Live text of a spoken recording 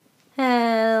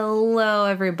Hello,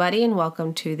 everybody, and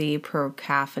welcome to the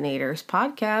Procaffeinators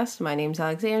podcast. My name's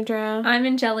Alexandra. I'm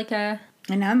Angelica.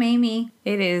 And I'm Amy.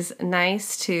 It is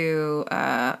nice to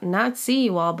not see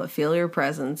you all, but feel your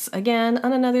presence again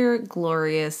on another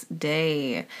glorious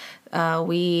day.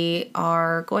 We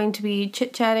are going to be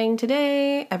chit-chatting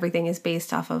today. Everything is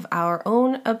based off of our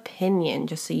own opinion,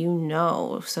 just so you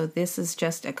know. So this is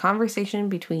just a conversation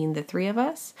between the three of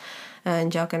us.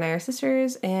 Angelica and I are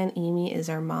sisters, and Amy is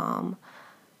our mom.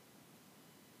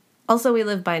 Also, we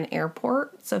live by an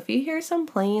airport, so if you hear some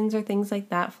planes or things like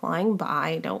that flying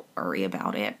by, don't worry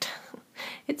about it.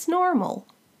 It's normal.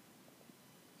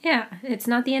 Yeah, it's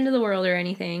not the end of the world or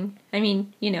anything. I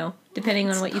mean, you know, depending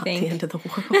on what you think. It's not the end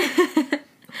of the world.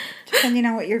 Depending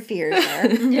on what your fears are.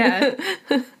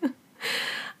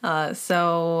 Yeah.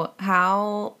 So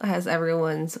how has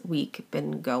everyone's week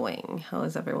been going? How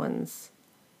is everyone's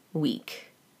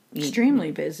week?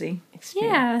 Extremely busy.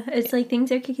 Yeah, it's like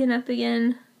things are kicking up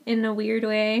again in a weird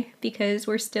way because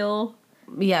we're still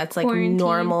Yeah, it's like quarantined.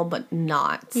 normal, but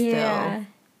not still. Yeah.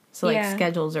 So like Yeah.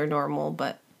 schedules are normal,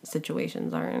 but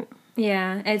situations aren't.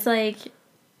 Yeah, it's like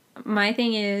my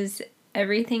thing is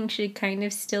everything should kind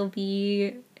of still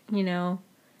be, you know,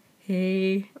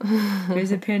 hey,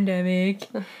 there's a pandemic.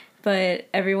 But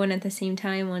everyone at the same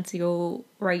time wants to go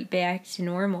right back to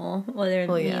normal, whether it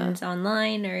means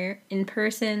online or in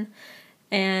person.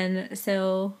 And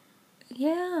so,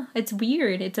 yeah, it's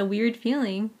weird. It's a weird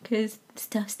feeling because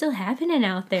stuff's still happening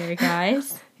out there,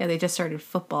 guys. Yeah, they just started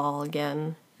football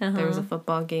again. There was a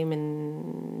football game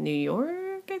in New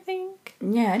York, I think.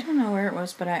 Yeah, I don't know where it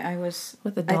was, but I was...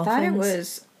 With the I thought it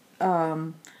Dolphins?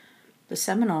 was the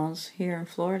Seminoles here in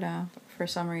Florida for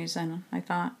some reason.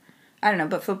 I don't know,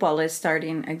 but football is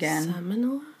starting again.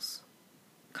 Seminoles?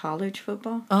 College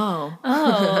football. Oh.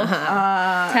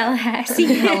 Tallahassee.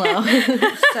 Hello.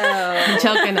 So,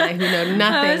 Chuck and I, who know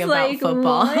nothing about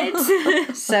football.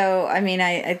 What? so I mean,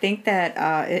 I think that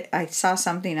I saw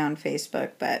something on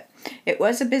Facebook, but it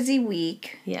was a busy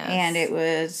week. Yes. And it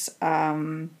was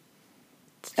a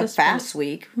fast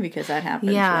week because that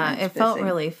happens. Yeah, when it's it felt busy.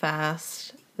 really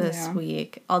fast this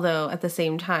week. Although at the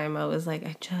same time, I was like,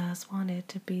 I just want it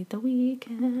to be the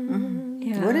weekend.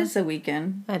 Yeah. What is the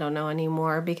weekend? I don't know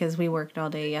anymore because we worked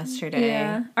all day yesterday.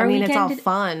 Yeah. I Our mean, it's all weekend-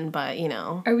 fun, but you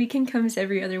know. Our weekend comes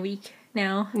every other week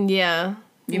now. Yeah.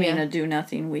 You mean a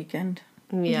do-nothing weekend?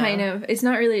 Yeah. Kind of. It's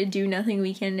not really a do-nothing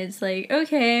weekend. It's like,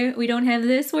 okay, we don't have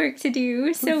this work to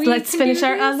do, so Let's can finish do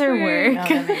our this other work. No,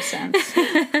 that makes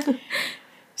sense.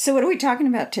 So what are we talking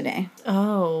about today?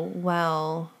 Oh,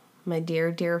 well, my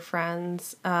dear, dear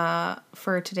friends,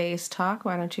 for today's talk,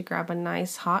 why don't you grab a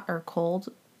nice hot or cold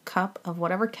cup of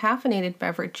whatever caffeinated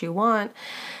beverage you want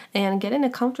and get in a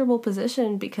comfortable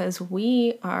position because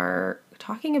we are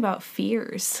talking about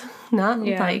fears, not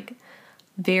like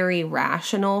very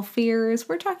rational fears.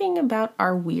 We're talking about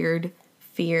our weird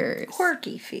fears.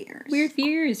 Quirky fears. Weird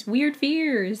fears. Weird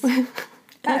fears.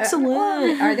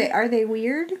 Excellent. Are they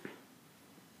weird?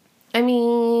 I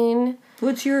mean,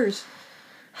 What's yours,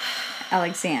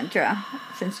 Alexandra?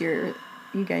 Since you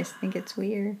guys think it's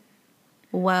weird.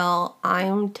 well,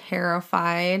 I'm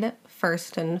terrified,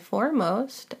 first and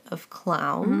foremost, of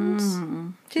clowns.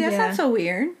 See, that's not so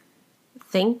weird.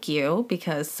 Thank you,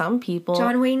 because some people...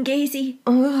 John Wayne Gacy.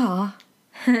 Ugh.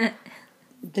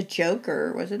 The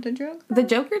Joker. Was it the Joker? The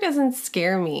Joker doesn't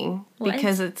scare me What?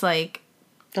 because it's like...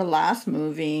 The last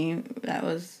movie,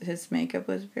 his makeup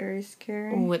was very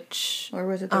scary. Which... Or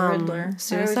was it the Riddler?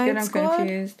 Suicide Squad?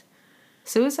 Confused.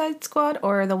 Suicide Squad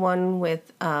or the one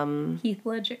with Heath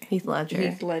Ledger. Heath Ledger?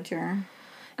 Heath Ledger.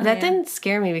 That yeah. didn't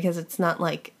scare me because it's not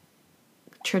like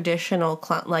traditional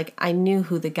clown. Like, I knew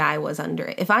who the guy was under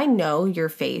it. If I know your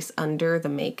face under the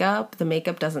makeup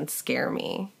doesn't scare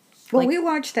me. Well, we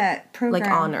watched that program.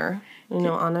 Like Honor. You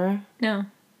know Honor? No.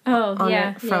 Oh, Honor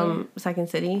yeah. from Second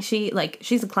City.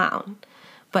 She's a clown.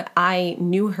 But I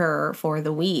knew her for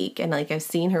the week, and like I've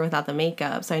seen her without the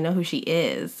makeup, so I know who she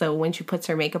is. So when she puts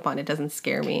her makeup on, it doesn't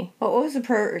scare me. What was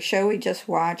the show we just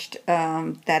watched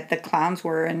that the clowns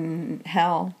were in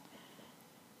hell?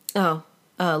 Oh,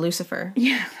 Lucifer.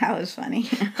 Yeah, that was funny.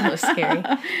 That was scary.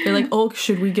 They're like, "Oh,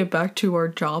 should we get back to our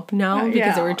job now?"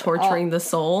 Because they were torturing the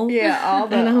soul. Yeah, all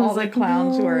the like,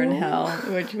 clowns were in no. hell,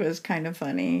 which was kind of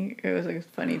funny. It was a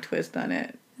funny twist on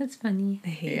it. That's funny. I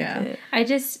hate Yeah. it. I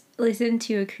just listened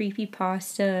to a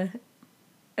creepypasta,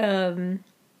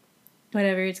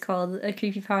 whatever it's called, a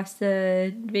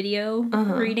creepypasta video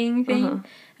reading thing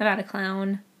about a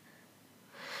clown.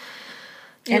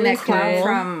 And that clown cool.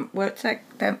 from, what's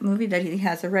that movie that he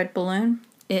has a red balloon?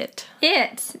 It.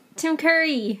 Tim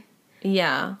Curry.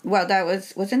 Yeah. Well,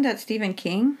 wasn't that Stephen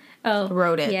King?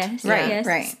 wrote it. Yes, Right, yes.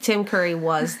 right. Tim Curry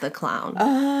was the clown.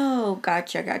 Oh,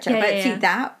 gotcha. Yeah, But yeah, see,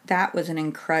 yeah. that was an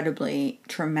incredibly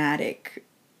traumatic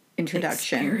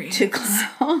introduction Experience. to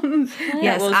clowns.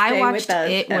 Yes, Will I stay with watched us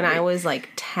it when I every- was like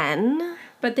 10.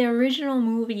 But the original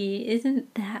movie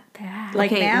isn't that bad.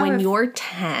 Like Okay, now, when if, you're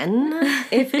 10,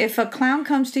 if a clown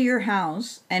comes to your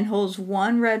house and holds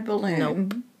one red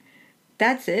balloon,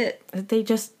 that's it. they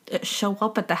just show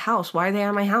up at the house. Why are they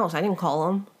at my house? I didn't call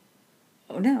them.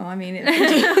 Oh no, I mean, if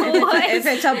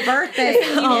it's a birthday, if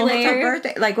it's a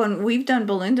birthday, like when we've done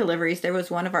balloon deliveries, there was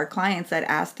one of our clients that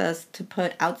asked us to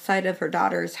put outside of her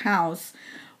daughter's house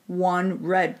one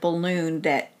red balloon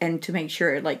and to make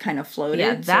sure it like kind of floated.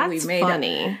 Yeah, that's so we made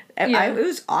funny. It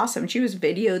was awesome. She was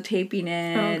videotaping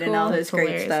it and all this That's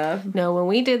great hilarious. stuff. No, when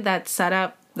we did that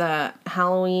setup, the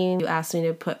Halloween, you asked me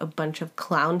to put a bunch of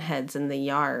clown heads in the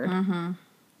yard.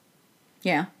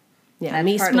 Yeah. Yeah, That's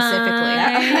me part of-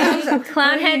 specifically. My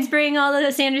clown heads bring all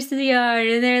the Sanders to the yard,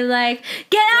 and they're like,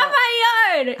 "Get out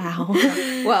my yard!"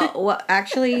 Ow. Well,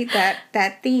 actually,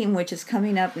 that theme, which is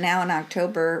coming up now in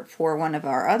October for one of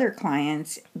our other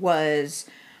clients, was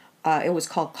it was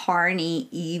called Carney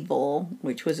Evil,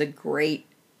 which was a great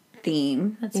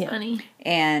theme, That's funny.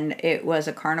 and it was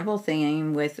a carnival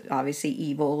theme with obviously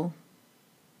evil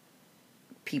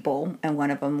people, and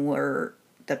one of them were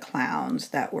the clowns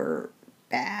that were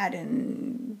bad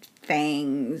and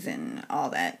fangs and all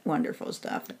that wonderful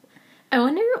stuff. I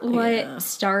wonder what Yeah.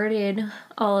 started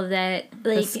all of that.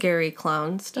 The Like, scary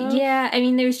clown stuff. yeah, I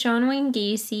mean, there's John Wayne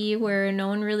Gacy, where no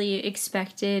one really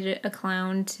expected a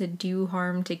clown to do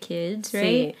harm to kids, right?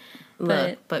 See,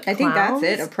 look, but I think that's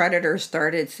it. clowns? A predator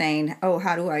started saying, "Oh,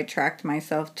 how do I attract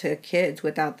myself to kids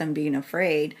without them being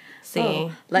afraid? See.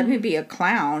 Oh, let me be a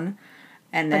clown."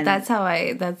 And then But that's how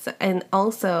and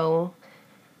also,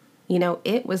 you know,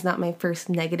 it was not my first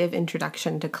negative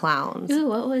introduction to clowns. Ooh,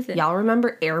 what was it? Y'all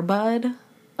remember Air Bud?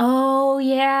 Oh,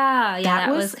 yeah. Yeah, That that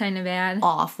was was kind of bad.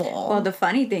 Awful. well, the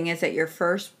funny thing is that your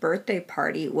first birthday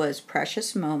party was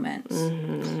Precious Moments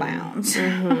clowns,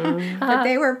 but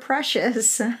they were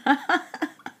precious.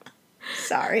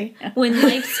 Sorry. When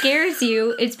life scares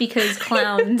you, it's because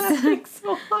clowns. Like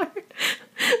so hard.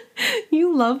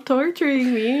 You love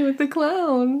torturing me with the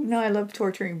clown. No, I love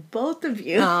torturing both of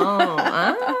you. This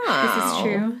is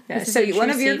true. Yeah, This is so a true one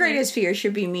of your statement. greatest fears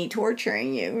should be me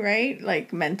torturing you, right?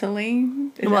 Like mentally.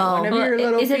 Is Well, that one of Well, your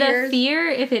little is it fears? a fear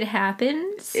if it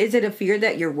happens? Is it a fear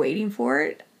that you're waiting for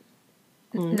it?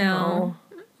 No.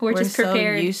 We're just so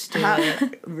prepared. used to How,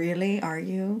 it. really? Are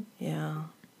you? Yeah,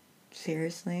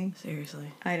 Seriously?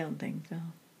 seriously. I don't think so.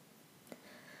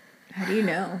 How do you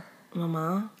know?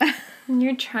 Mama?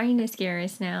 You're trying to scare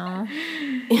us now.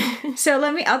 So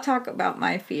I'll talk about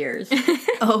my fears.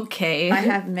 Okay. I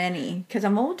have many because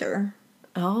I'm older.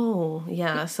 Oh,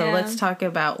 yeah. So Yeah. let's talk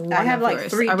about one I have of like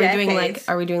yours. 3 Are we doing decades.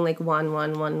 are we doing like one?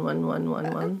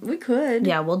 We could.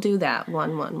 Yeah, we'll do that.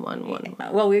 One.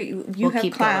 Well, you We'll have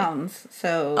keep going. clowns,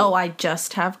 so. Oh, I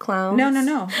just have clowns?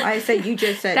 No. I said you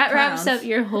just said That clowns. wraps up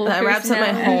your whole That wraps up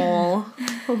my personality.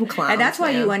 whole clown. And that's why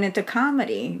you went into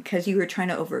comedy, because you were trying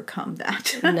to overcome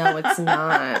that. No, it's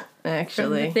not, The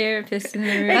actually. therapist in the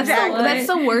room. Exactly. That's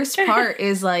the worst part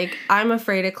is like, I'm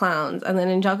afraid of clowns. And then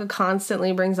Angelica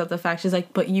constantly brings up the fact, she's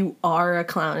like, but you are a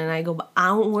clown. And I go, but I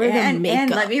don't wear the makeup.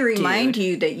 And let me remind dude.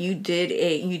 you that you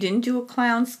didn't do a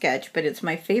clown sketch, but it's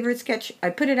my favorite sketch. I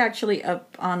put it actually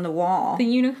up on the wall. The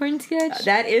unicorn sketch?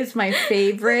 That is my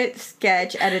favorite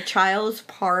sketch at a child's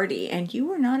party, and you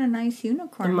were not a nice The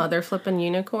unicorn. mother flipping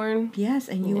unicorn. Yes,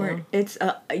 and you were.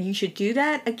 You should do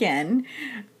that again,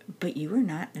 but you were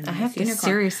not a nice I have to unicorn.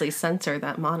 seriously censor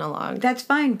that monologue. That's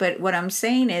fine, but what I'm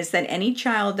saying is that any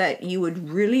child that you would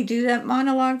really do that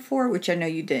monologue for, which I know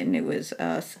you didn't, it was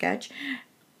a sketch,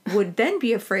 would then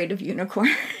be afraid of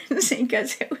unicorns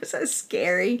because it was a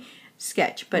scary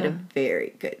sketch, but a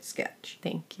very good sketch.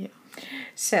 Thank you.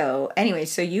 So, anyway,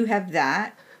 so you have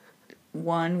that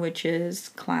one, which is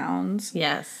clowns.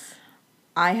 Yes.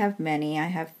 I have many. I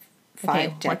have 5 Okay,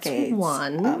 what's decades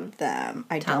one? of them.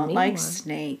 I Tell don't me like one.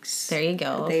 snakes. There you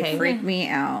go. They Okay. freak me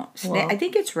out. Well- I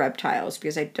think it's reptiles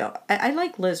because I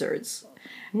like lizards.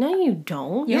 No, you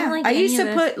don't. You don't Yeah, like I any used of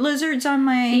to this. put lizards on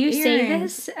my You say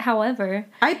earrings. this, however.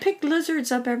 I pick lizards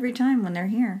up every time when they're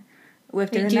here.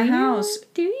 If they're in do the you? house.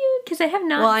 Do you? Because I have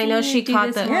not Well, I seen know you she do caught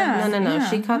this the one. Yeah. no.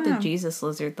 She caught yeah. the Jesus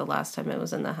lizard the last time it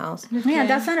was in the house. Yeah,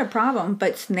 that's not a problem.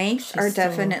 But snakes are still-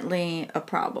 definitely a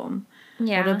problem.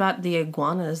 Yeah. What about the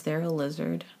iguanas? They're a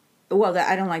lizard. Well,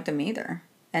 I don't like them either.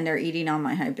 And they're eating all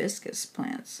my hibiscus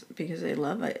plants because they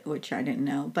love it, which I didn't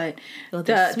know. But Oh,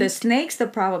 they're the sweet. snakes, the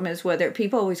problem is whether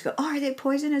people always go, oh, are they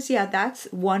poisonous? Yeah, that's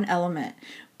one element.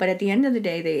 But at the end of the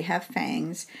day, they have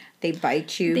fangs. They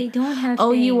bite you. They don't have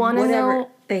Oh, fangs. you want to Whatever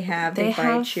know? they have, they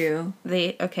bite you.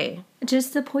 Okay.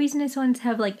 Just the poisonous ones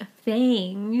have, like,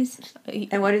 fangs.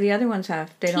 And what do the other ones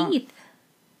have? They don't. Teeth.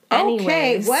 Okay,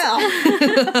 Anyways. well.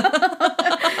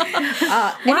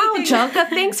 Wow, Jelka,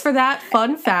 thanks for that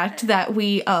fun fact that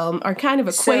we are kind of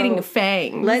equating So,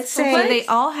 fangs. let's say- So they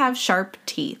all have sharp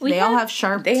teeth. We They all have- have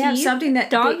sharp They teeth. have something that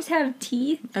Dogs have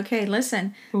teeth. Okay,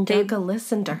 listen. Jelka,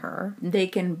 listen to her. They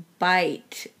can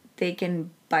bite. They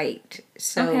can bite.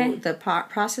 So Okay. the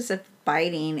process of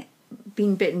biting,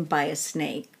 being bitten by a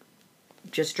snake,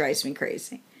 just drives me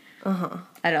crazy.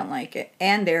 I don't like it.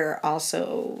 And they're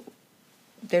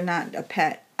not a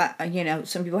pet.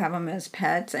 Some people have them as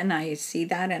pets, and I see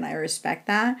that, and I respect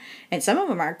that. And some of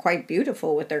them are quite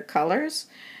beautiful with their colors.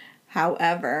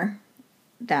 However,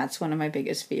 that's one of my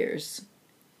biggest fears.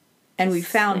 And we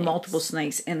found multiple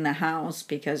snakes in the house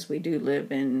because we do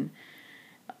live in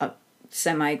a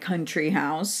semi-country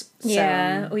house.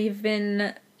 Yeah, So, we've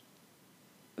been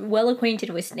well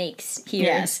acquainted with snakes here.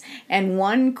 yes. And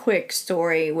one quick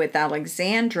story with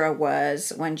Alexandra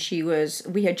was when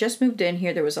we had just moved in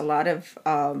here, there was a lot of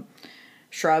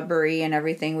shrubbery and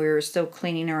everything. We were still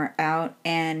cleaning her out,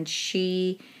 and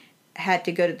she had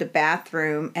to go to the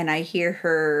bathroom, and I hear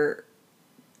her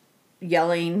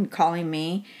yelling, calling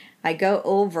me. I go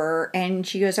over, and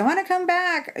she goes, I want to come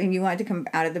back. And you wanted to come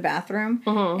out of the bathroom.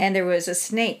 And there was a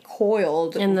snake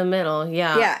coiled. In the middle,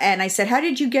 yeah. Yeah, and I said, how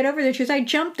did you get over there? She goes, I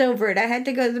jumped over it. I had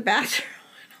to go to the bathroom.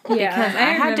 Yeah, Because I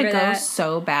had to remember go that.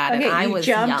 so bad, Okay, and I you was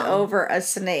jumped young. over a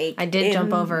snake. I did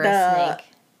jump over a the snake.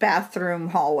 bathroom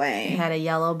hallway. It had a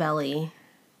yellow belly.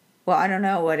 Well, I don't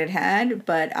know what it had,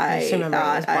 but I just remember it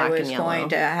was thought I black was and yellow. going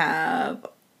to have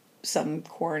some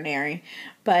coronary.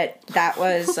 But that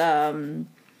was...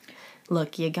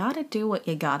 Look, you gotta do what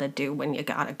you gotta do when you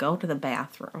gotta go to the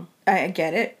bathroom. I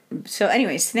get it. So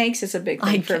anyway, snakes is a big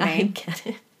thing for I me. get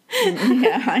it.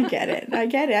 Yeah, I get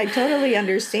it. I totally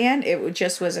understand. It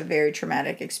just was a very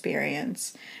traumatic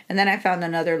experience. And then I found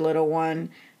another little one.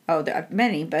 Oh, there are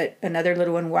many, but another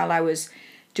little one while I was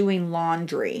doing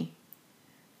laundry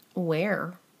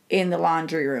Where? in the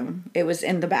laundry room. It was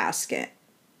in the basket.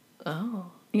 Oh.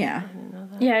 Yeah.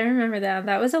 Yeah, I remember that.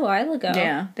 That was a while ago.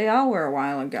 Yeah. They all were a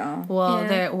while ago.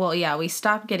 Well, we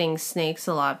stopped getting snakes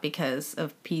a lot because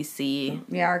of PC.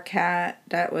 Yeah, our cat,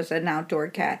 that was an outdoor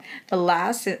cat. The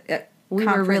last... We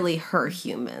were really her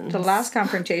humans. The last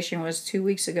confrontation was 2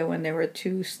 weeks ago when there were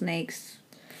two snakes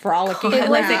frolicking It around.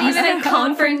 wasn't even a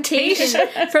confrontation.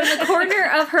 From the corner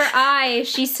of her eye,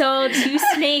 she saw two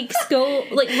snakes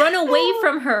run away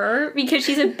from her because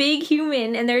she's a big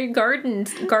human and they're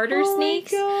garter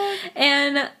snakes. God.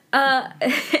 And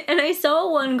I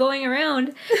saw one going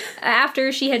around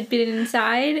after she had been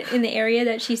inside in the area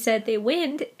that she said they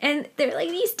went, and they're like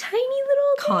these tiny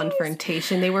little things.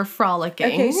 Confrontation. They were frolicking.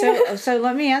 Okay, so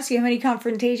let me ask you, how many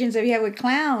confrontations have you had with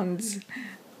clowns?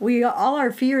 All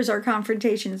our fears are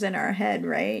confrontations in our head,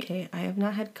 right? Okay, I have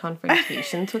not had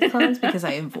confrontations with clowns because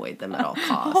I avoid them at all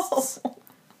costs.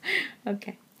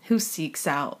 Okay. Who seeks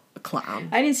out a clown?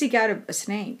 I didn't seek out a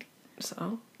snake.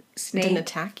 So? Snake. Didn't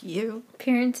attack you.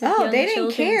 Parents of Oh, young they didn't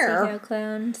children care. seek out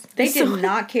clowns. They So- did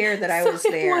not care that I was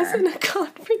there. It wasn't a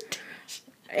confrontation.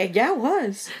 Yeah, it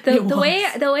was. The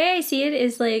way I see it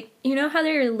is like, you know how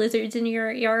there are lizards in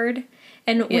your yard,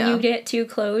 and when you get too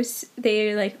close,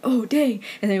 they're like, oh dang,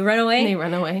 and they run away. They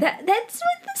run away. That's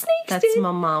what the snakes That's did.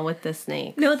 Mama with the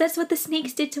snake. No, that's what the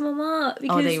snakes did to Mama.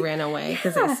 Because Oh, they ran away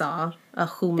because they saw a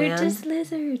human. they're just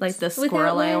lizards. Like the without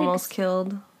squirrel I legs. almost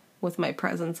killed with my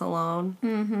presence alone.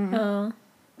 Oh,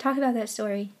 talk about that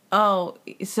story. Oh,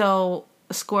 so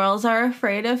squirrels are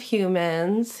afraid of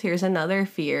humans. Here's another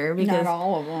fear because Not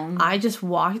all of them. I just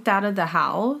walked out of the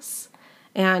house,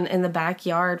 and in the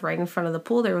backyard right in front of the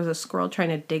pool there was a squirrel trying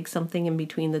to dig something in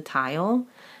between the tile,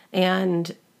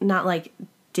 and not like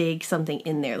dig something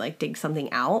in there, like dig something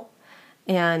out,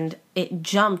 and it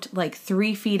jumped like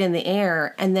 3 feet in the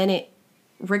air, and then it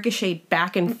ricocheted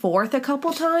back and forth a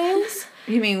couple times.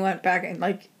 You mean went back and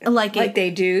like they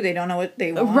do? They don't know what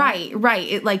they want.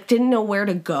 Right. It like didn't know where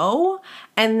to go,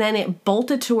 and then it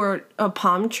bolted to a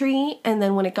palm tree, and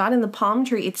then when it got in the palm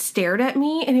tree, it stared at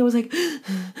me, and it was like,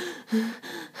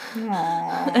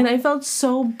 and I felt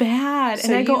so bad, So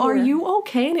and I go, you "Are were- you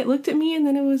okay?" And it looked at me, and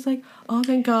then it was like, "Oh,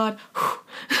 thank God."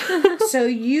 So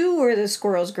you were the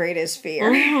squirrel's greatest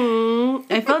fear.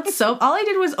 I felt so. All I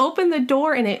did was open the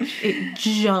door, and it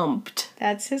jumped.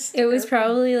 That's his. It was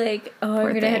probably like, oh,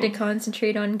 I'm gonna have to thing.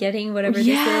 concentrate on getting whatever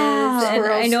Yeah. this is. And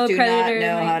Squirrels I know a do predator not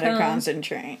know might how to come.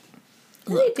 concentrate.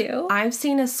 They do. I've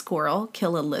seen a squirrel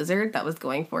kill a lizard that was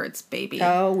going for its baby.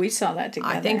 Oh, we saw that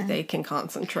together. I think they can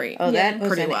concentrate. Oh, that was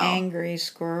pretty an well. angry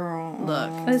squirrel.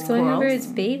 Look, I was going over its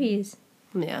babies.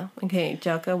 Yeah. Okay,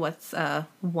 Joka, what's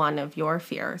one of your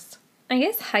fears? I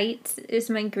guess heights is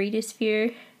my greatest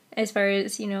fear, as far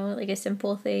as, you know, like a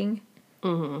simple thing.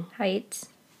 Mm-hmm. Heights.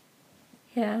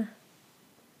 Yeah.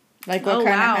 Like what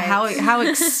kind wow! of heights? How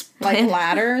Like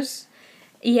ladders?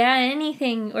 Yeah,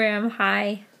 anything where I'm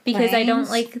high. Because I don't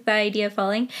like the idea of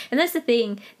falling. And that's the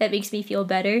thing that makes me feel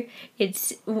better.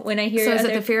 It's when I hear So is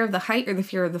it the fear of the height or the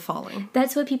fear of the falling?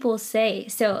 That's what people say.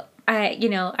 So I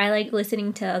like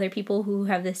listening to other people who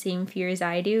have the same fear as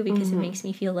I do because it makes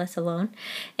me feel less alone.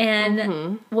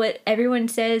 And what everyone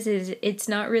says is it's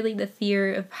not really the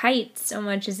fear of heights so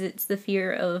much as it's the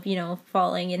fear of, you know,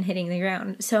 falling and hitting the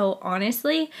ground. So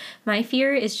honestly, my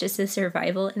fear is just a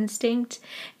survival instinct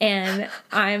and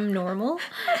I'm normal.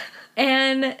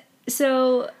 And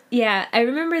so, yeah, I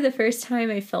remember the first time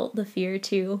I felt the fear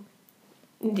too.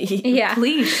 Yeah.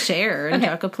 Please share, Okay.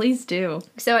 Joka, please do.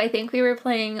 So I think we were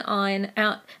playing on,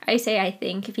 I say I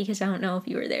think because I don't know if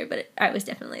you were there, but I was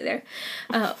definitely there.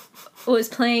 Was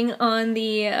playing on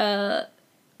the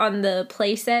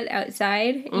play set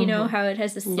outside, you know, how it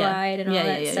has the slide and all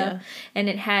that stuff. Yeah. And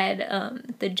it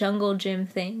had the jungle gym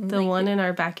thing. The one in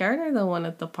our backyard or the one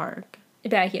at the park?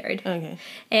 Backyard. Okay.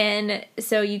 And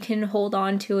so you can hold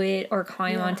on to it or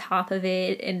climb on top of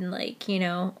it and, like, you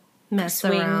know, mess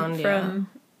swing around from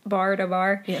bar to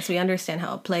bar. Yes, we understand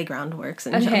how a playground works.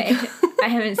 Okay. I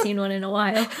haven't seen one in a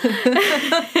while.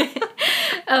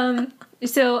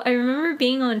 So I remember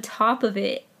being on top of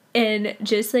it and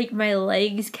just, like, my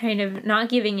legs kind of not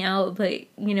giving out, but,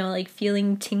 you know, like,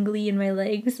 feeling tingly in my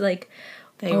legs, like,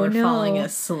 they were falling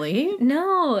asleep?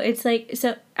 No, it's like,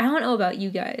 so, I don't know about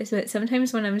you guys, but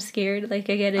sometimes when I'm scared,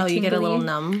 like, I get a tingly. You get a little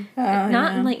numb?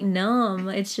 Not, like, numb.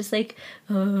 It's just, like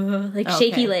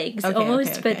shaky legs,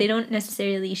 almost, but they don't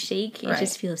necessarily shake. It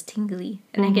just feels tingly.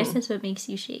 And I guess that's what makes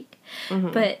you shake.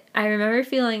 But I remember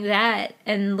feeling that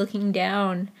and looking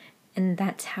down, and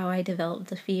that's how I developed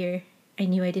the fear. I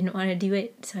knew I didn't want to do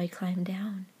it, so I climbed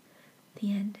down.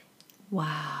 The end.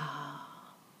 Wow.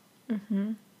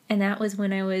 And that was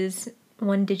when I was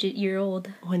 1 digit year old.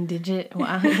 1 digit?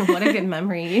 Wow. What a good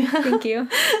memory. Thank you.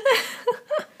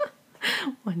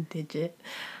 1 digit.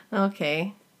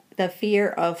 Okay. The fear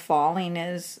of falling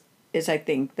is I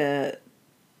think the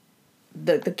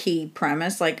key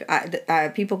premise. Like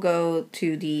people go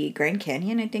to the Grand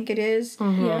Canyon, I think it is,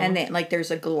 and they, like,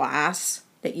 there's a glass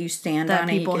that you stand that on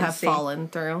people and you can have see. fallen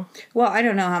through. Well, I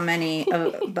don't know how many,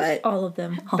 but all of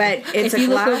them. But it's if you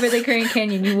glass. look over the Grand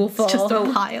Canyon, you will fall. It's just a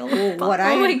pile. What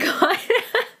oh my god.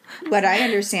 What I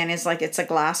understand is, like, it's a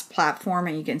glass platform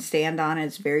and you can stand on it.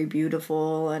 It's very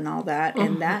beautiful and all that,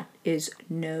 and that is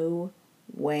no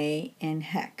way in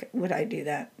heck would I do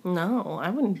that. No, I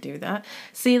wouldn't do that.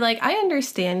 See, like, I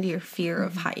understand your fear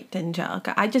of height,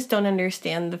 Angelica. I just don't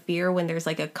understand the fear when there's,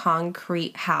 like, a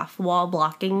concrete half wall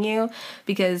blocking you,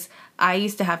 because I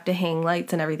used to have to hang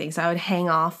lights and everything, so I would hang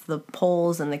off the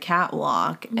poles and the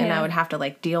catwalk, and I would have to,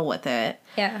 like, deal with it.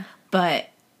 Yeah. But,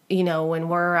 you know, when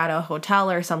we're at a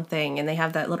hotel or something and they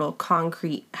have that little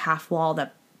concrete half wall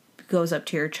that goes up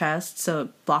to your chest so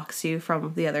it blocks you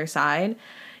from the other side,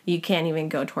 you can't even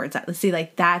go towards that. See,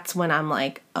 like, that's when I'm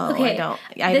like, oh, okay.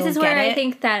 This is where I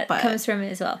think that comes from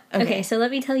as well. Okay, so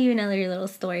let me tell you another little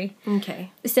story.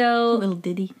 Okay. So, a little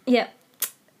ditty. Yep.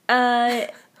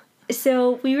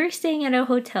 So we were staying at a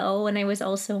hotel when I was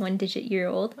also 1 digit year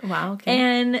old. Wow, okay.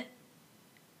 And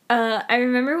I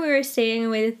remember we were staying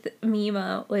with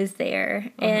Mima was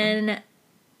there, and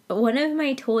one of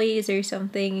my toys or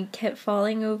something kept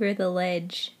falling over the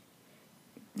ledge.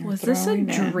 Was this a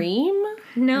dream?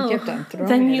 No. You kept on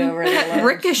throwing it over the ledge.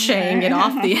 Ricocheting it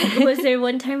off the edge. Was there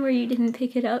one time where you didn't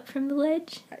pick it up from the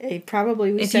ledge?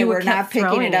 We said we're not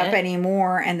picking it up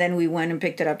anymore, and then we went and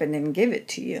picked it up and didn't give it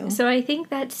to you. So I think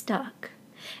that stuck.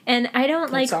 And I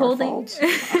don't like holding. It's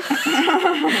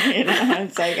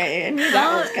like I knew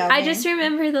that was coming. I just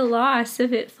remember the loss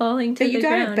of it falling to the ground. But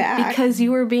you got it back. Because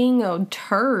you were being a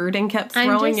turd and kept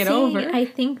throwing it over. I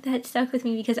think that stuck with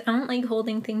me because I don't like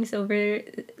holding things over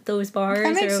those bars or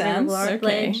over the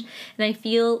ledge. And I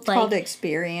feel it's like called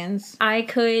experience. I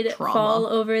could fall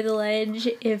over the ledge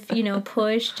if,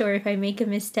 pushed or if I make a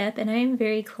misstep, and I am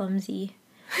very clumsy.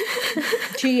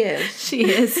 She is. She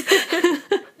is.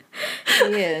 She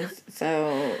is.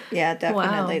 So, yeah,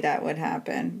 definitely that would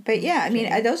happen. But, yeah, I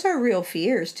mean, those are real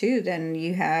fears, too. Then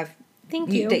you have...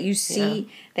 That you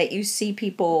see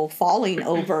people falling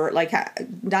over. Like,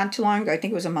 not too long ago, I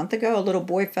think it was a month ago, a little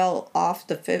boy fell off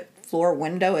the floor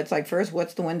window. It's like, first,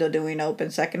 what's the window doing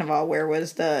open? Second of all, where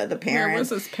was the parent? Where was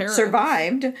his parent?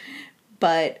 Survived.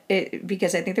 But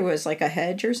because I think there was like a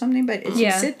hedge or something. But as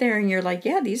you sit there and you're like,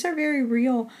 yeah, these are very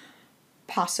real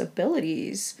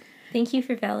possibilities. Thank you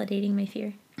for validating my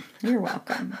fear. You're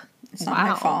welcome. It's not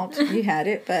my fault. You had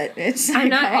it, but it's I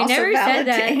never said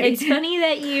that. It's funny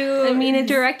that you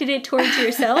directed it towards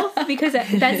yourself, because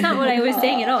that's not what I was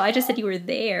saying at all. I just said you were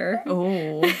there.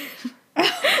 Oh.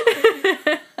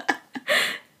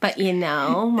 But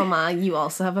Mama, you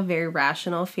also have a very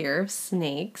rational fear of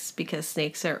snakes, because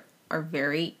snakes are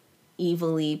very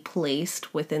evilly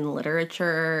placed within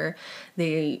literature.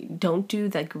 They don't do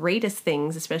the greatest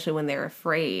things, especially when they're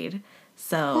afraid.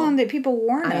 So people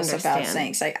warn us about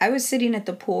snakes. Like, I was sitting at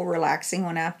the pool relaxing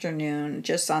one afternoon,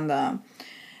 just on the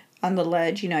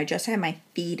ledge. I just had my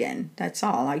feet in. That's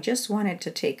all. I just wanted to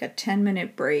take a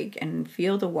 10-minute break and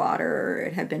feel the water.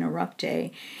 It had been a rough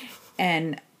day,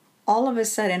 and all of a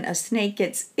sudden, a snake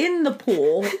gets in the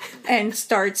pool and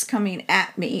starts coming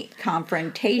at me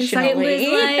confrontationally.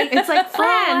 It's like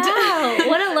friend. Oh, wow.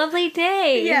 What a lovely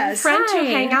day. Yes. Friend to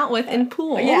hang out with in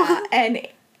pool. Yeah, and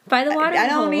by the water. I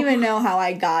don't even know how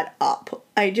I got up.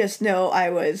 I just know I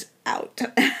was out.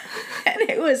 And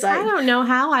it was like, I don't know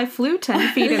how I flew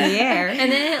 10 feet in the air.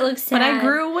 And then it looks sad. But I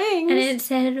grew wings. And it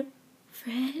said,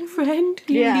 friend,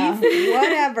 yeah,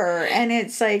 whatever. And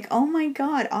it's like, oh my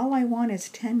God, all I want is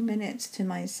 10 minutes to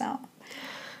myself.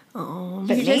 Oh,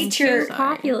 but nature,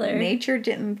 popular. Nature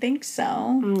didn't think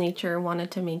so. Nature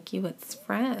wanted to make you its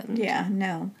friend. Yeah,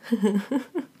 no.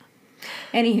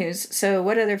 Anywho's, so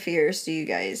what other fears do you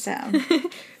guys have?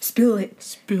 Spill it.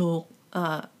 Spill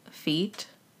feet.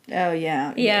 Oh,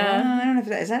 yeah. Yeah. I don't know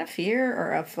if is that a fear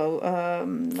or a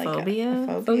phobia?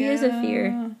 Phobia? Phobia is a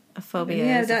fear. A phobia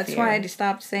yeah, is that's a fear. why I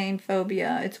stopped saying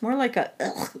phobia. It's more like a,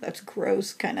 ugh, that's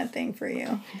gross kind of thing for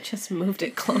you. Just moved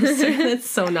it closer. That's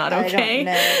so not okay. I don't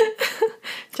know.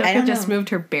 Jessica just moved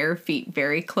her bare feet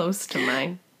very close to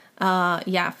mine.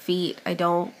 Yeah, feet. I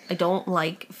don't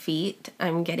like feet.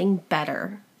 I'm getting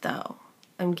better though.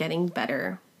 I'm getting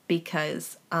better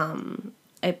because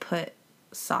I put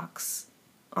socks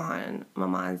on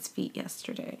Mama's feet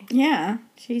yesterday. Yeah,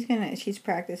 she's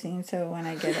practicing so when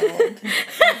I get old.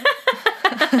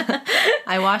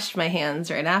 I washed my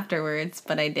hands right afterwards,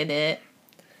 but I did it.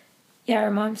 Yeah,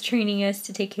 our mom's training us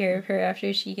to take care of her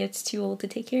after she gets too old to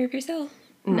take care of herself.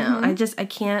 No, I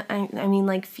can't. I mean,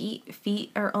 like,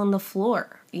 feet are on the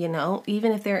floor,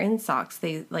 even if they're in socks,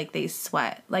 they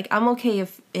sweat. Like, I'm okay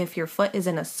if your foot is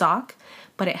in a sock,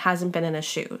 but it hasn't been in a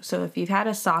shoe. So if you've had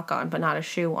a sock on, but not a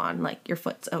shoe on, like, your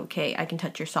foot's okay. I can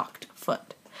touch your socked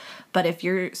foot. But if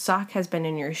your sock has been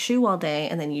in your shoe all day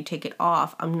and then you take it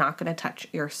off, I'm not going to touch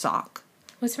your sock.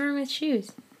 What's wrong with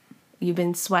shoes? You've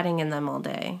been sweating in them all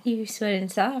day. You sweat in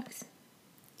socks.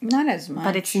 Not as much.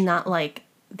 But it's not like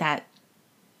that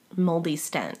moldy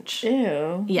stench.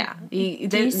 Ew. Yeah. Do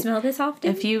you smell this often?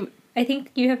 I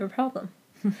think you have a problem.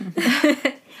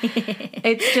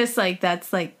 It's just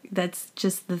that's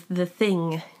just the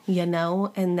thing,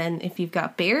 and then if you've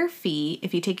got bare feet,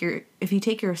 if you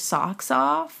take your socks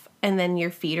off and then your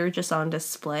feet are just on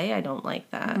display, I don't like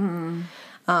that.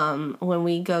 When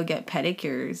we go get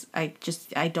pedicures,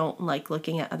 I don't like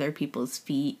looking at other people's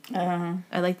feet.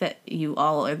 I like that you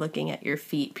all are looking at your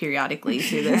feet periodically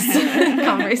through this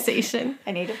conversation.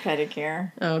 I need a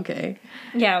pedicure. Okay.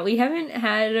 Yeah, we haven't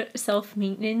had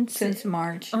self-maintenance since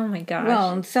March. Oh my gosh.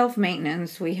 Well,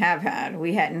 self-maintenance we have had.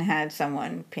 We hadn't had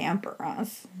someone pamper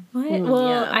us. What? Well,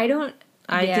 yeah. I don't...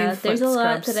 I do foot there's a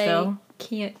lot that still. I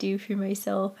can't do for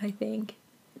myself, I think.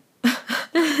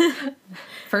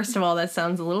 First of all, that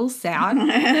sounds a little sad.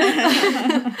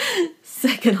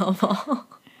 Second of all,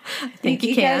 I think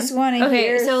you can. Guys want to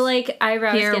hear? Okay, so like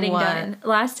eyebrows getting what? done.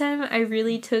 Last time I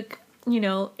really took,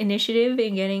 initiative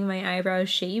in getting my eyebrows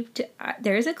shaped.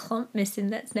 There's a clump missing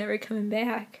that's never coming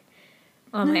back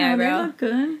on my eyebrow. They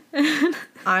look good.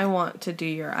 I want to do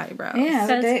your eyebrows. Yeah,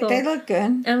 Cool. they look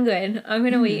good. I'm good. I'm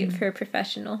going to wait for a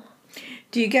professional.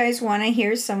 Do you guys want to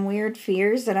hear some weird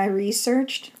fears that I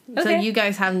researched? So Okay. you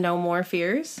guys have no more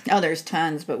fears? Oh, there's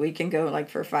tons, but we can go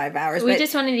for 5 hours. We but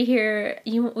just wanted to hear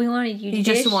we wanted you to You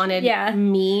just wanted Yeah.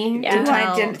 me we to tell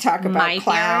wanted to talk my about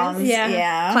clowns. fears?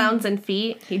 Yeah. Clowns and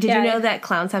feet. Did Yeah. you know that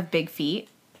clowns have big feet?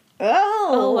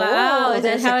 Oh, wow. Is that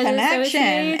there's how a it connection.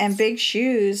 associates? And big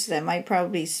shoes that might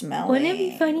probably smell. Wouldn't it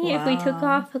be funny if we took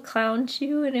Wow. off a clown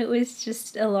shoe and it was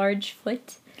just a large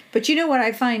foot? But you know what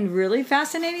I find really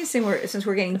fascinating, since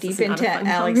we're getting This deep is not into a fun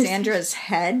Alexandra's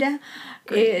head,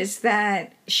 is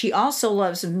that she also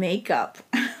loves makeup.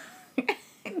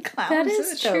 Clowns That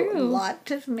is with true. a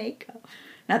lot of makeup.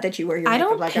 Not that you wear your I makeup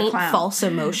don't like a paint clown. false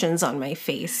emotions on my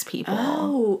face,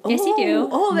 people. Yes, you do.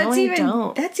 Oh, No, I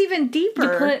don't. that's even deeper.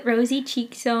 You put rosy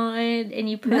cheeks on, and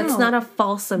you put... That's not a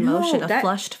false emotion. No, a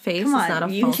flushed face come is on, not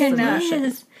a you false cannot-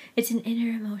 emotion. It's an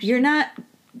inner emotion. You're not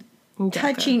Jekka.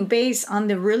 touching base on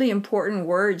the really important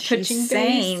words. Touching She's base.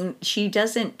 saying she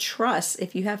doesn't trust.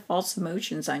 If you have false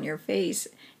emotions on your face,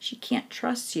 she can't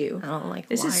trust you. I don't like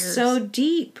This liars. is so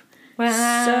deep.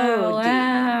 Wow. So deep.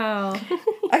 Wow.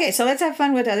 Okay, so let's have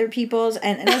fun with other people's,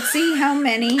 and let's see how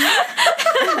many.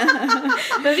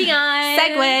 Moving on.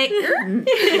 Segue.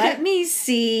 Let me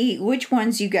see which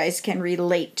ones you guys can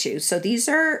relate to. So these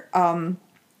are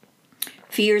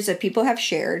fears that people have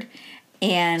shared,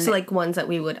 and So like ones that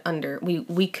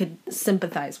we could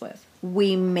sympathize with.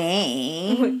 we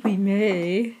may. We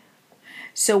may.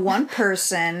 So one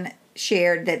person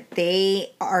shared that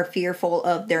they are fearful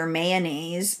of their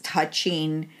mayonnaise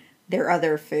touching their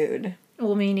other food.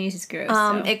 Well, mayonnaise is gross.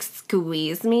 so.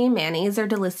 Excuse me, mayonnaise are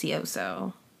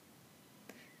delicioso.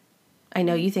 I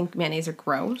know you think mayonnaise are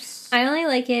gross. I only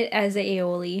like it as a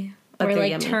aioli. But Or they're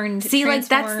like yummy. turned. See, like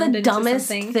that's transformed the into dumbest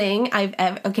something. thing I've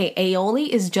ever. Okay, aioli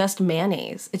is just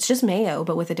mayonnaise. It's just mayo,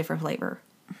 but with a different flavor.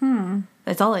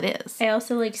 That's all it is. I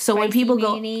also like. So when spicy people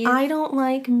mayonnaise. go, I don't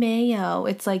like mayo,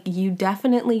 it's like you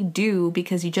definitely do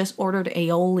because you just ordered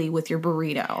aioli with your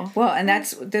burrito. Well, and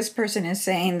that's this person is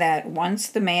saying that once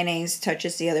the mayonnaise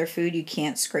touches the other food, you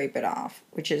can't scrape it off,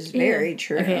 which is very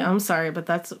true. Okay, I'm sorry, but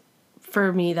that's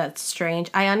for me. That's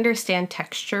strange. I understand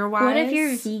texture wise. What if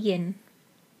you're vegan?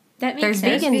 That makes There's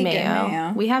sense. vegan, vegan mayo.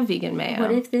 mayo. We have vegan mayo.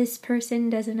 What if this person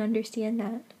doesn't understand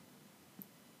that?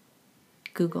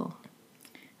 Google?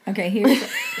 Okay,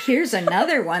 here's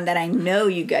another one that I know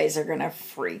you guys are gonna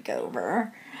freak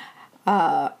over.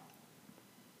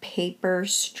 Paper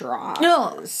straws.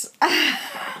 No.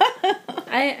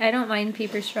 I don't mind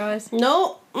paper straws.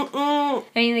 No. I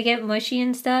mean, they get mushy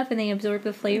and stuff, and they absorb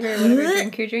the flavor of whatever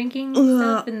drink you're drinking and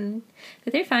stuff,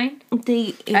 but they're fine.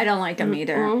 I don't like them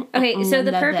either. Okay, so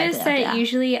the Blah, blah, purpose blah, that blah.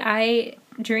 usually I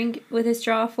drink with a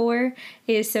straw for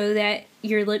is so that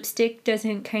your lipstick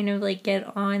doesn't kind of like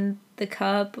get on the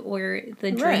cup or the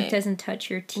drink Right. doesn't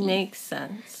touch your teeth. Makes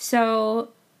sense. So,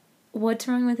 what's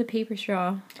wrong with a paper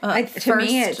straw? To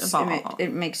me, First of all,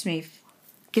 it makes me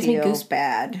gives me feel goose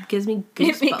bad. gives me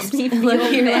goosebumps. It makes me feel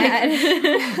Like, you're like-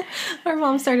 bad. Our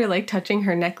mom started like touching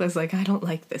her necklace. Like I don't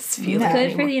like this feeling. No. Good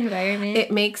anymore. for the environment.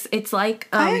 It's like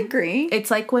I agree.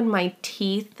 It's like when my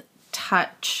teeth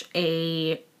touch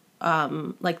a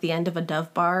like the end of a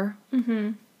Dove bar.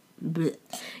 Mm-hmm.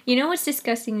 You know what's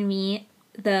disgusting to me?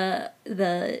 The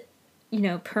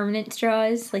permanent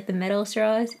straws, like the metal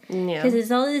straws. Yeah. Because it's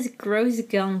all this gross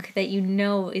gunk that you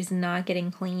know is not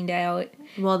getting cleaned out.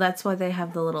 Well, that's why they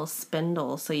have the little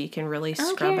spindle so you can really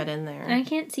don't scrub care. it in there. I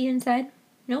can't see inside.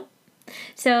 Nope.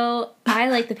 So, I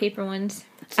like the paper ones.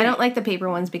 I don't like the paper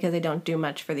ones because they don't do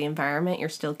much for the environment. You're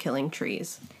still killing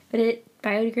trees. But it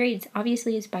biodegrades.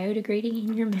 Obviously, it's biodegrading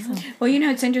in your mouth. Well,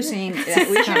 it's interesting. We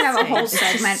should have a whole It's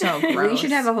just segment. so We gross.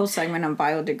 should have a whole segment on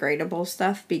biodegradable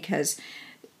stuff because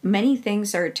many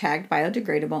things are tagged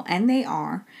biodegradable, and they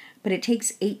are, but it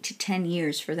takes 8 to 10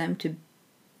 years for them to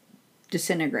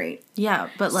disintegrate. Yeah,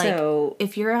 but like So-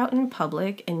 if you're out in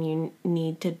public and you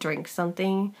need to drink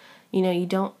something, you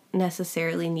don't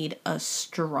necessarily need a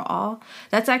straw.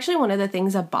 That's actually one of the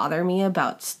things that bother me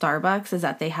about Starbucks is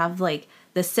that they have like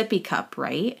the sippy cup,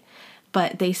 right?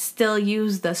 But they still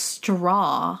use the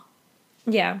straw.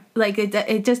 Yeah. Like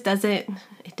it just doesn't,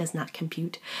 it does not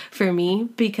compute for me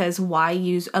because why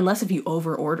use, unless if you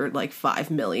over ordered like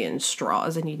 5 million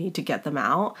straws and you need to get them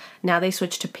out. Now they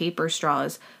switch to paper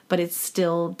straws, but it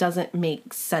still doesn't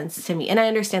make sense to me. And I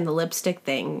understand the lipstick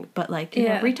thing, but like,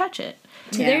 retouch it.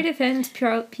 To Yeah. their defense,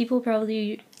 people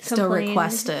probably Still complain.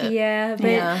 request it. Yeah, but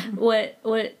Yeah. what,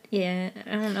 I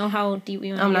don't know how deep we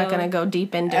want to I'm go. not going to go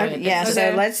deep into it. Yeah, It's so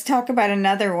Okay. let's talk about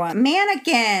another one.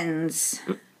 Mannequins.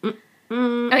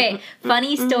 Okay,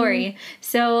 funny story.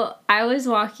 So I was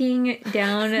walking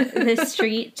down the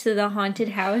street to the haunted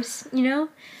house,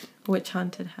 Which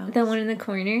haunted house? the one in the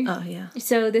corner. Oh, yeah.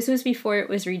 So this was before it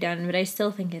was redone, but I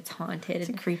still think it's haunted. It's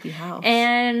a creepy house.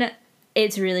 And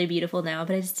it's really beautiful now,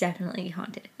 but it's definitely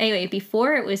haunted. Anyway,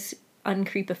 before it was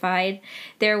uncreepified,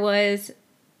 there was...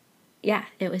 Yeah,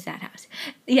 it was that house.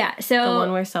 Yeah, so... The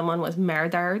one where someone was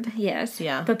murdered? Yes.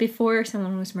 Yeah. But before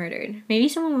someone was murdered. Maybe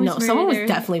someone was No, murdered. someone was or-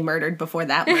 definitely murdered before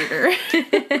that murder.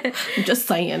 I'm just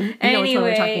saying. You know which one we're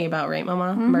Anyway. talking about, right,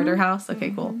 Mama? Murder House? Okay,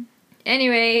 cool.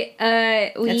 Anyway,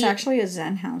 It's actually a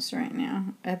Zen house right now.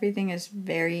 Everything is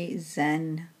very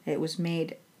Zen. It was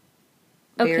made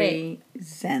very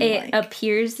zen-like. It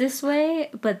appears this way,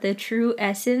 but the true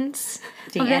essence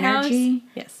The of the energy. house,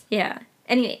 Yes. yeah.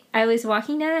 Anyway, I was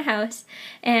walking down the house,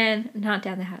 and not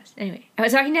down the house. Anyway, I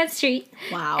was walking down the street.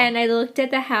 Wow. And I looked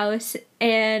at the house,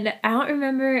 and I don't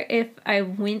remember if I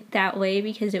went that way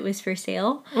because it was for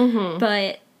sale,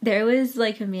 but there was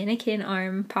like a mannequin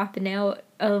arm popping out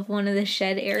of one of the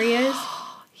shed areas.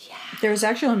 There was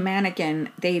actually a mannequin.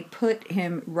 They put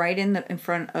him right in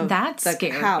front of That the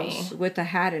scared house me. with the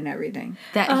hat and everything.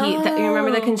 That you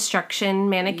remember the construction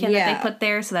mannequin that Yeah. they put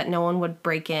there so that no one would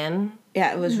break in?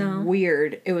 Yeah, it was No.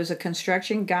 weird. It was a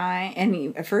construction guy,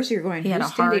 and at first you're going, had who's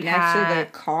a hard standing next to the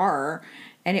hat. car?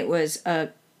 And it was a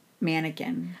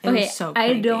mannequin. It was so I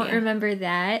creepy. don't remember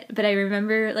that, but I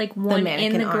remember like one in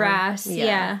mannequin the arm. grass. Yeah.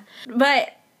 Yeah.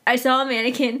 But I saw a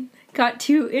mannequin, got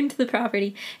two into the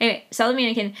property. Anyway, saw the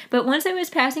mannequin. But once I was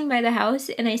passing by the house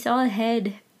and I saw a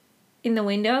head in the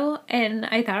window and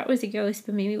I thought it was a ghost,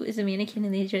 but maybe it was a mannequin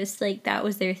and they just like that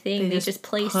was their thing. They just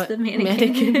placed put the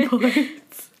mannequin.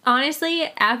 boards. Honestly,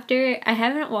 after I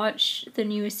haven't watched the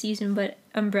newest season, but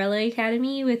Umbrella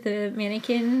Academy with the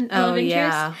mannequin love interest.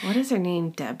 Yeah. What is her name?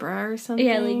 Deborah or something?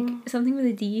 Yeah, like something with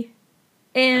a D.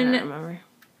 I And don't remember.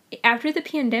 after the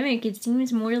pandemic, it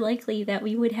seems more likely that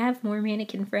we would have more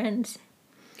mannequin friends.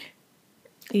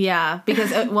 Yeah,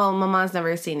 because Mama's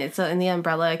never seen it. So in the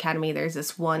Umbrella Academy, there's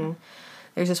this one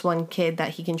kid that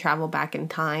he can travel back in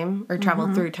time or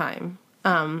travel through time.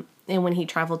 And when he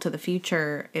traveled to the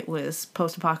future, it was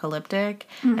post-apocalyptic,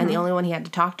 and the only one he had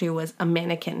to talk to was a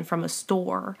mannequin from a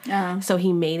store. So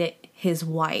he made it his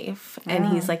wife, and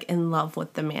he's like in love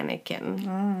with the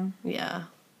mannequin. Yeah.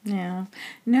 Yeah.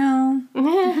 No.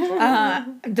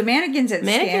 The mannequins at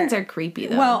Mannequins are creepy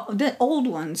though. Well, the old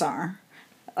ones are.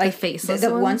 Like faceless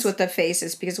the ones ones? with the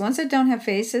faces, because ones that don't have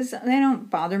faces, they don't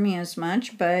bother me as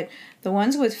much, but the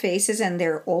ones with faces and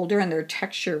they're older and their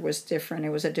texture was different. It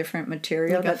was a different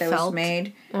material Like a that was felt?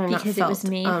 made. Or not Because it was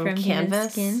felt, made from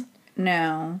canvas. human skin.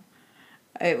 No.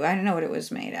 I don't know what it was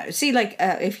made out of. See, like,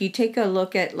 if you take a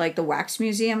look at, like, the wax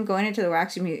museum, going into the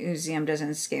wax museum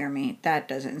doesn't scare me. That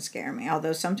doesn't scare me.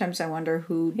 Although sometimes I wonder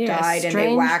who You're a died and they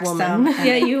strange waxed woman. them.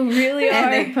 Yeah, you really And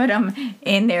are. they put them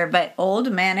in there. But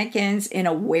old mannequins in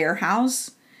a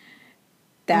warehouse,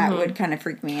 that would kind of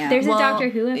freak me out. There's a Doctor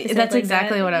Who episode That's like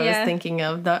exactly that. what I was Yeah. thinking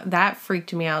of. That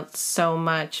freaked me out so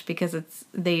much because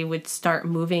they would start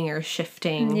moving or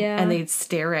shifting, Yeah. and they'd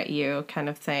stare at you, kind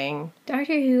of thing.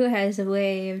 Doctor Who has a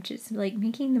way of just like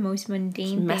making the most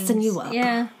mundane It's messing things. you up.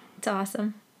 Yeah, it's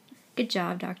awesome. Good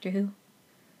job, Doctor Who.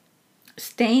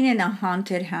 Staying in a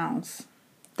haunted house.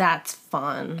 That's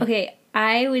fun. Okay,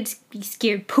 I would be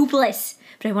scared poopless,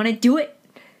 but I want to do it.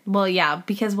 Well, yeah,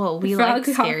 because we Frog like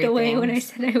scary hopped away things. when I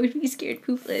said I would be scared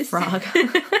poopless. Frog.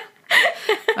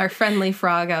 Our friendly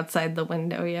frog outside the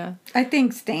window. Yeah. I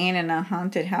think staying in a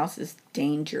haunted house is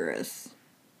dangerous.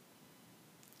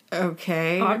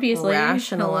 Okay. Obviously.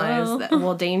 Rationalize Hello. that.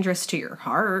 Well, dangerous to your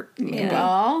heart. Maybe.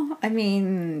 Well, I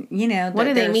mean, What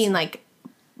do they mean?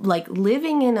 Like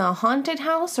living in a haunted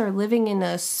house, or living in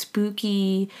a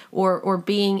spooky, or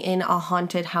being in a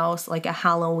haunted house, like a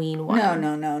Halloween one?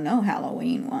 No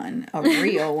Halloween one. A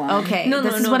real one. Okay, No,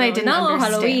 this no, is no, what I no, didn't no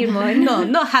understand. Halloween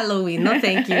one. No Halloween. No,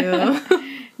 thank you.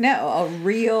 No, a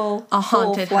real, A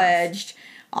haunted full-fledged,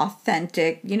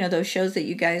 authentic, those shows that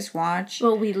you guys watch?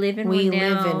 Well, we live in We one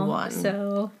now. live in one.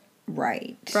 So,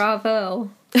 Right. bravo.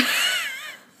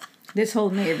 This whole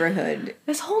neighborhood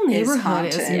This whole neighborhood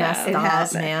is haunted. messed It up,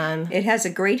 has man. It has a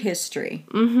great history.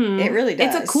 Mm-hmm. It really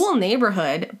does. It's a cool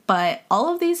neighborhood, but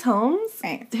all of these homes,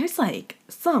 Right. there's like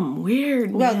some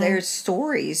weird. Well, man. there's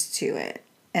stories to it.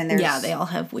 And they all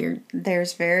have weird.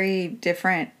 there's very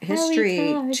different history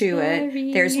to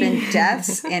it. There's been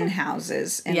deaths in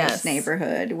houses in Yes. this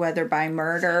neighborhood, whether by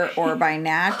murder or by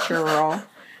natural,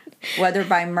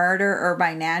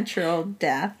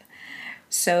 death.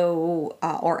 So,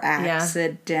 or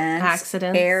accidents,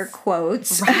 air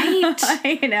quotes,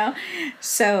 Right.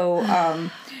 So,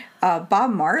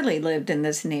 Bob Marley lived in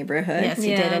this neighborhood. Yes, he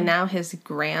did, Yeah. and now his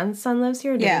grandson lives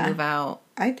here. Or did Yeah. he move out?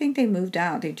 I think they moved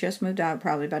out. They just moved out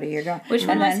probably about a year ago. Which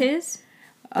one was his?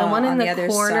 The one in on the other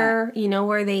corner,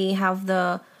 where they have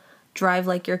the drive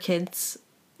like your kids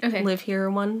Okay. live here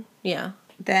one? Yeah.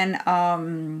 Then,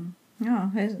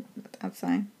 his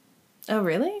outside. Oh,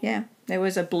 really? Yeah, there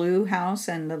was a blue house,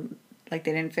 and they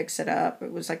didn't fix it up.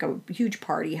 It was like a huge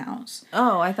party house.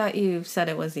 Oh, I thought you said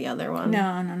it was the other one.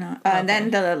 No. And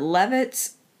then the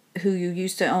Levitts who you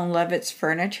used to own Levitt's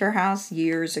Furniture House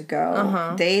years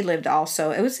ago, they lived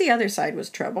also. It was the other side was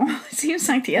trouble. It seems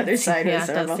like the other side was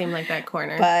trouble. Yeah, it does seem like that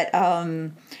corner.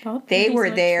 But they were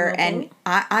there, and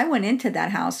I went into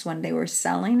that house when they were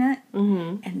selling it,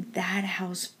 and that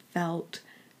house felt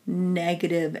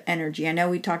negative energy. I know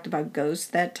we talked about ghosts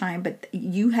that time, but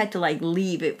you had to like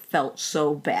leave. It felt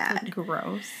so bad.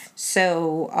 Gross.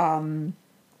 So,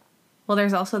 well,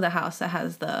 there's also the house that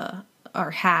has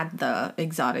had the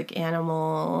exotic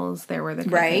animals. There were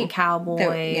the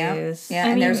cowboys. Yeah. I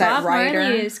and mean, there's that Bob writer.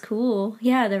 Marley is cool.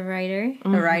 Yeah, the writer. The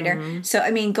writer. So,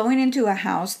 I mean, going into a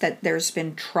house that there's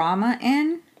been trauma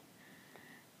in,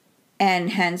 and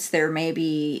hence there may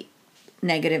be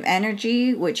negative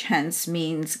energy, which hence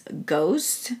means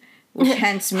ghost, which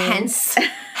hence means...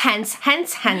 hence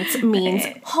means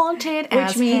haunted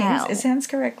as means, hell. Is hence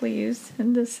correctly used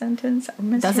in this sentence?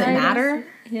 Does it matter?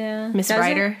 Yeah. Miss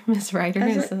Ryder is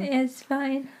It's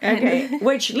fine. Okay.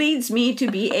 Which leads me to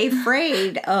be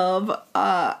afraid of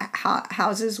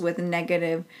houses with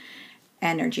negative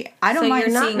energy. I don't mind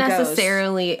seeing ghosts. So you're not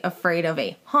necessarily afraid of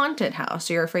a haunted house.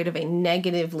 You're afraid of a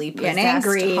negatively possessed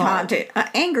angry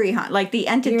haunt, like the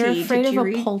entity. You're afraid of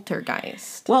a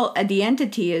poltergeist. Well, the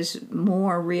entity is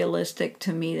more realistic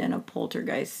to me than a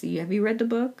poltergeist. Have you read the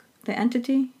book, The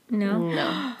Entity?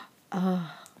 No.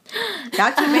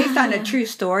 That's based on a true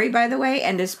story, by the way.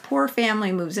 And this poor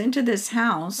family moves into this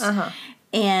house,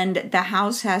 and the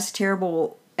house has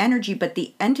terrible energy, but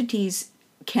the entities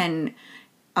can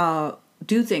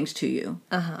do things to you.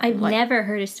 I've never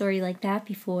heard a story like that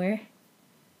before.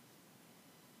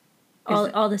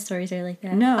 All the stories are like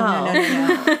that. No.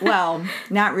 Well,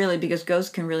 not really, because ghosts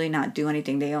can really not do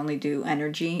anything. They only do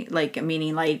energy, like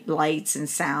meaning lights and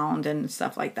sound and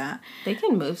stuff like that. They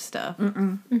can move stuff.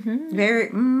 Very.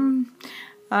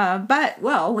 But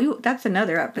that's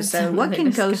another episode. What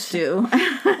can ghosts do?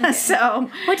 So,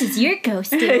 what does your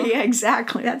ghost do? Yeah,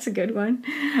 exactly. That's a good one.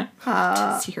 What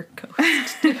does your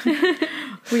ghost do?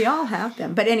 We all have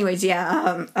them. But anyways,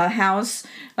 a house.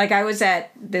 Like I was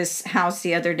at this house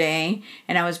the other day,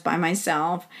 and I was by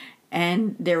myself,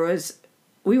 and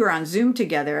we were on Zoom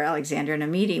together, Alexandra, in a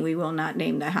meeting. We will not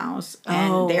name the house.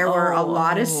 And there were a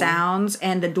lot of sounds,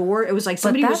 and the door, it was like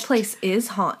somebody But that place is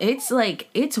haunted.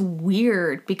 It's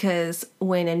weird, because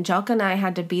when Angelica and I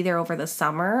had to be there over the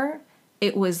summer,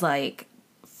 it was like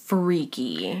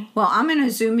freaky. Well, I'm in a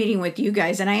Zoom meeting with you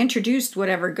guys, and I introduced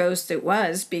whatever ghost it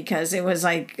was, because it was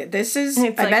like, I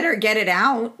better get it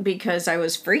out, because I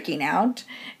was freaking out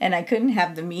and I couldn't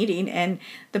have the meeting. And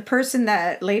the person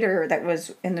that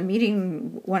was in the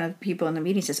meeting, one of the people in the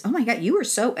meeting says, "Oh my God, you were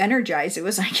so energized." It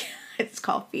was like, it's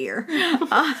called fear.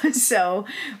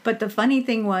 But the funny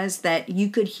thing was that you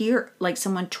could hear like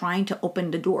someone trying to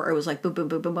open the door. It was like boom, boom,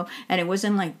 boom, boom, boom. And it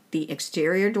wasn't like the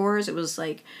exterior doors. It was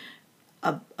like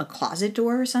a closet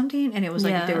door or something, and it was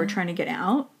like they were trying to get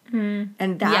out,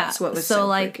 and that's what was so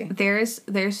like freaking.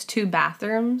 there's two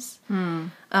bathrooms, and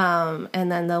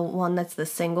then the one that's the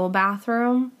single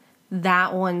bathroom,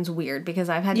 that one's weird, because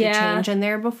I've had to change in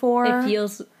there before. It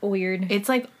feels weird. It's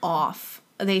like off.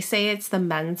 They say it's the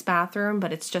men's bathroom,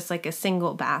 but it's just like a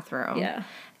single bathroom. Yeah,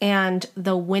 and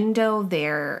the window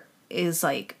there is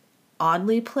like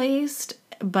oddly placed,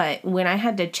 but when I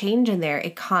had to change in there,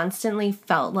 it constantly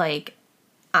felt like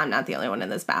I'm not the only one in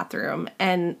this bathroom,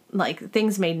 and like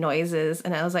things made noises,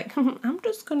 and I was like, I'm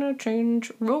just gonna change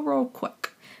real quick.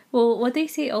 Well, what they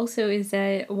say also is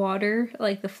that water,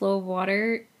 like the flow of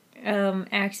water,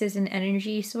 acts as an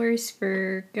energy source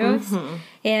for ghosts,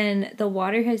 and the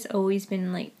water has always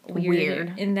been like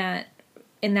weird in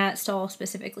that stall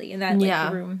specifically, in that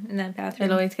room, in that bathroom.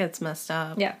 It always gets messed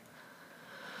up.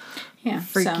 Yeah,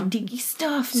 freaky deaky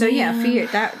stuff. So fear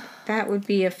that would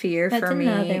be a fear for me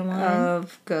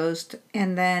of ghost.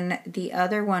 And then the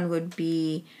other one would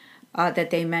be that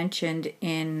they mentioned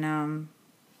in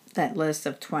that list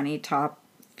of 20 top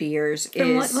fears.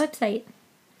 From what website?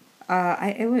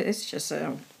 It's just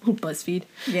a BuzzFeed.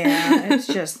 Yeah, it's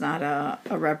just not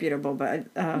a reputable, but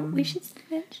we should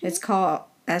mention. It's called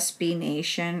SB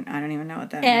Nation. I don't even know what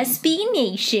that means. SB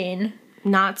Nation.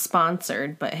 Not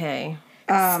sponsored, but hey.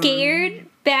 Scared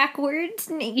backwards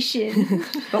nation.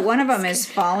 But one of them is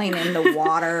falling in the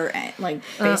water, like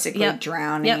basically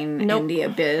drowning in the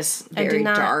abyss. Very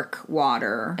dark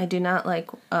water. I do not like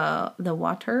the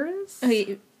waters.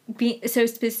 Okay, so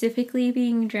specifically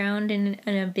being drowned in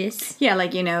an abyss. Yeah,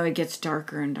 like it gets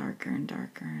darker and darker and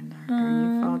darker and darker,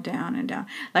 and you fall down and down.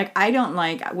 Like I don't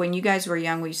like when you guys were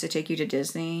young. We used to take you to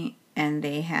Disney, and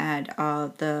they had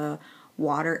the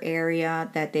water area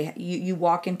that you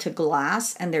walk into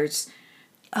glass, and there's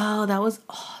Oh, that was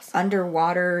awesome.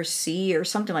 Underwater sea or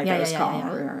something like that was called.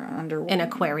 Or underwater. An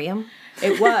aquarium.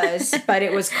 It was, but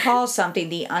it was called something,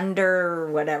 the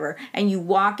under whatever. And you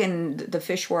walk and the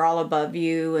fish were all above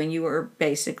you and you were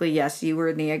basically, yes, you were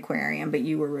in the aquarium, but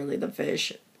you were really the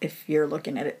fish if you're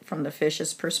looking at it from the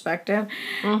fish's perspective.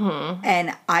 Mm-hmm.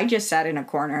 And I just sat in a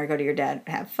corner. I go to your dad,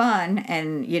 have fun.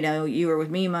 And, you know, you were with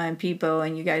Mima and Peepo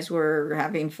and you guys were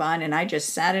having fun. And I just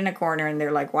sat in a corner and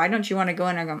they're like, why don't you want to go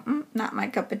in? I go, not my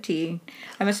cup of tea.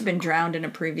 I must have been drowned in a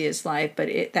previous life, but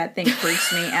that thing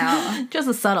freaks me out. Just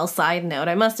a subtle side note.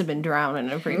 I must have been drowned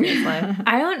in a previous life.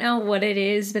 I don't know what it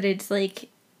is, but it's like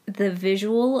the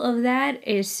visual of that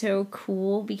is so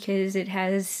cool because it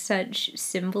has such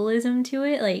symbolism to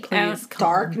it. Like,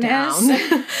 darkness.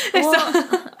 Well,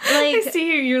 like, I see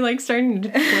you. You're like starting to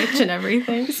twitch and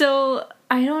everything. So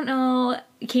I don't know.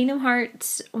 Kingdom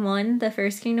Hearts 1, the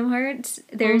first Kingdom Hearts,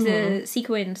 there's a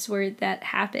sequence where that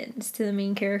happens to the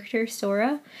main character,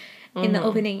 Sora, in the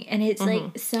opening. And it's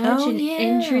like such an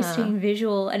interesting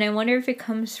visual. And I wonder if it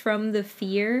comes from the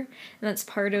fear. And that's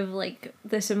part of like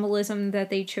the symbolism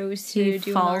that they chose to do.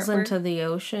 He falls into the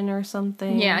ocean or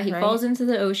something. Yeah, he falls into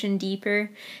the ocean deeper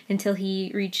until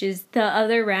he reaches the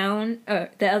other realm,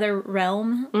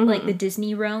 like the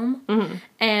Disney realm. Mm-hmm.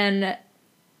 And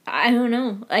I don't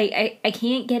know. I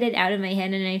can't get it out of my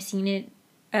head, and I've seen it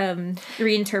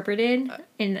reinterpreted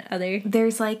in other.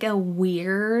 There's like a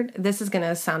weird. This is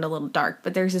gonna sound a little dark,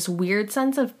 but there's this weird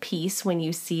sense of peace when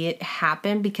you see it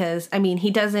happen because I mean he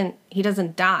doesn't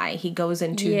die. He goes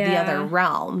into the other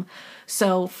realm.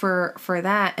 So for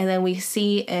that, and then we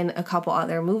see in a couple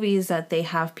other movies that they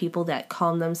have people that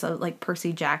calm themselves, like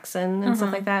Percy Jackson and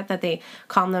stuff like that they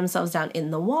calm themselves down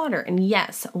in the water. And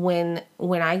yes, when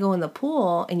I go in the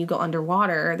pool and you go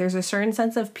underwater, there's a certain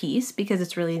sense of peace because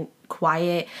it's really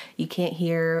quiet. You can't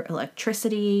hear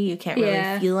electricity. You can't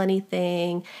really feel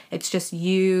anything. It's just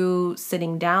you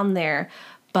sitting down there.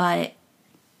 But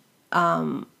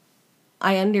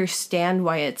I understand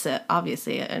why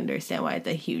obviously I understand why it's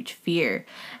a huge fear.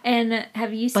 And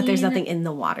have you seen... But there's nothing in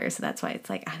the water, so that's why it's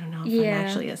like, I don't know if I'm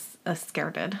actually a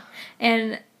scared.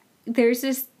 And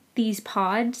there's these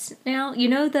pods now. You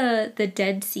know the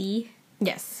Dead Sea?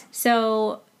 Yes.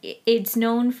 So it's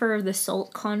known for the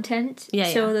salt content.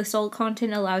 Yeah. So the salt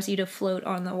content allows you to float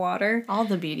on the water. All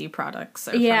the beauty products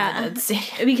are from the Dead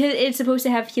Sea. Because it's supposed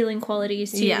to have healing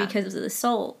qualities too because of the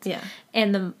salt. Yeah.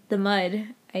 And the mud,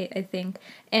 I think.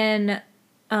 And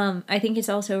I think it's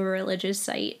also a religious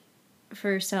site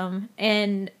for some.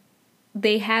 And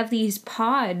they have these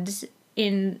pods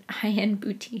in high-end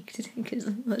boutiques because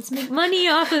let's make money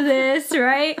off of this,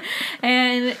 right?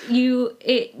 And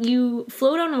you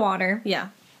float on water. Yeah.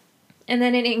 And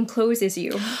then it encloses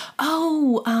you.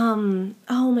 Oh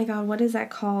my God, what is that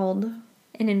called?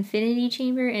 An infinity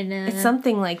chamber? It's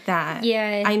something like that.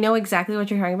 Yeah. I know exactly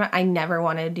what you're talking about. I never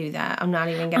want to do that. I'm not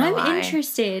even going to lie. I'm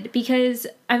interested because,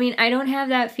 I mean, I don't have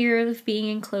that fear of being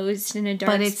enclosed in a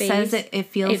dark space. But it says it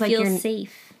feels like you're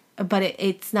safe. But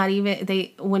it's not even,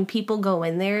 when people go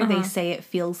in there, they say it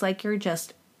feels like you're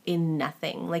just in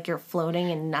nothing. Like you're floating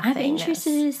in nothingness. I'm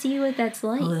interested to see what that's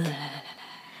like.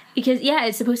 Because,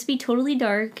 it's supposed to be totally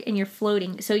dark and you're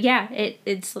floating. So, it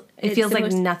feels like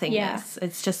nothingness. Yeah.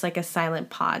 It's just like a silent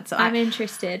pod. So I'm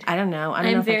interested. I don't know. I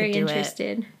don't know if I could do it. I'm very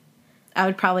interested. I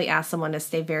would probably ask someone to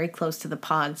stay very close to the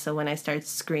pod so when I start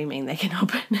screaming, they can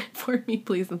open it for me,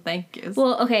 please and thank you.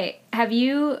 Well, okay.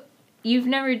 You've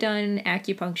never done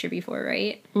acupuncture before,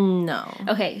 right? No.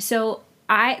 Okay, so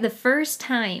the first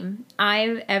time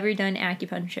I've ever done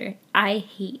acupuncture, I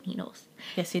hate needles.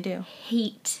 Yes, you do.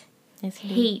 Hate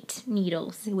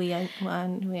needles. We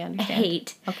understand.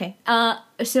 Hate. Okay.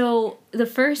 So the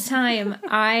first time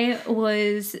I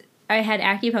had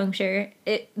acupuncture,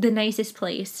 the nicest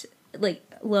place, like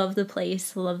love the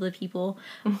place, love the people,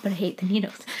 but I hate the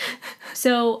needles.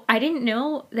 So I didn't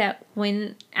know that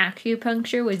when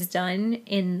acupuncture was done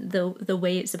in the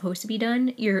way it's supposed to be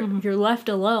done, you're left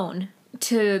alone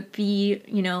to be,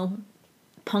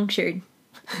 punctured.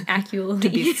 Accurately. To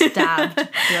be stabbed.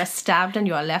 You're stabbed and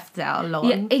you're left there alone.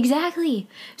 Yeah, exactly.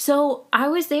 So I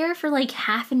was there for like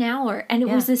half an hour and it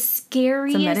was the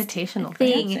scariest meditational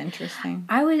thing. That's interesting.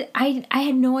 I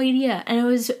had no idea and I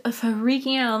was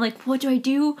freaking out. I'm like, what do I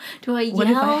do? Do I yell? What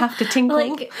if I have to tinkle?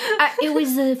 Like, it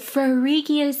was the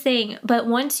freakiest thing. But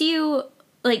once you...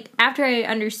 Like, after I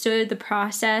understood the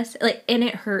process, and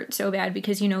it hurt so bad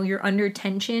because, you're under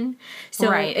tension.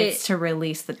 So right, it's to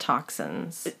release the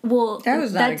toxins. Well, that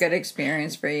was not a good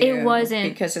experience for you. It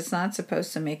wasn't. Because it's not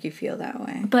supposed to make you feel that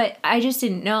way. But I just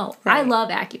didn't know. Right. I love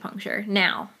acupuncture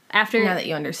now. after Now that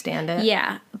you understand it.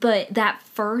 Yeah, but that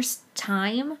first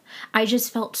time, I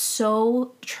just felt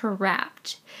so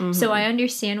trapped. So I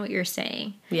understand what you're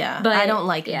saying. Yeah, but I don't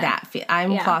like that.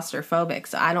 I'm Yeah. claustrophobic,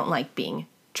 so I don't like being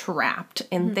trapped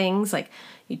in things. Like,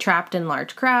 you trapped in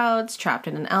large crowds, trapped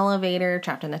in an elevator,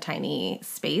 trapped in a tiny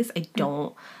space. I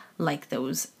don't like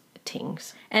those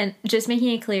things. And just making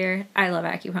it clear, I love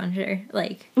acupuncture.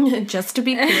 Like, Just to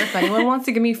be clear, if anyone wants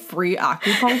to give me free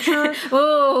acupuncture,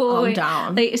 I'm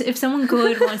down. Like, if someone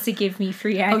good wants to give me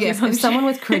free acupuncture. Oh, yes, if someone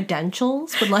with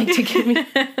credentials would like to give me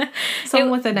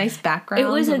someone with a nice background. It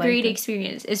was a great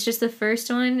experience. It's just the first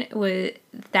one was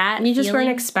that you just feeling,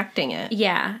 weren't expecting it.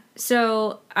 Yeah.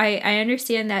 So I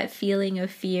understand that feeling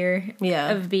of fear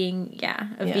of being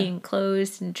being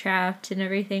closed and trapped and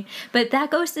everything. But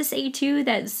that goes to say too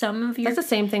that some of your That's the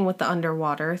same thing with the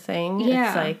underwater thing. Yeah.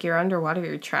 It's like you're underwater,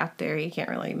 you're trapped there, you can't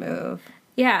really move.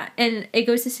 Yeah, and it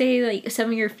goes to say like some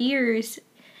of your fears,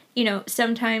 you know,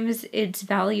 sometimes it's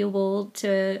valuable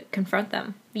to confront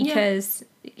them because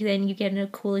then you get a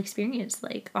cool experience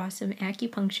like awesome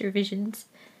acupuncture visions.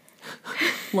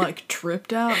 Like,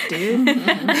 tripped out, dude.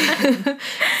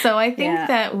 So I think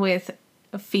that with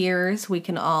fears, we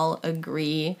can all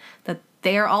agree that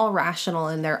they're all rational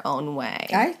in their own way.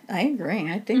 I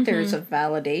agree. I think there's a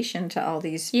validation to all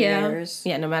these fears.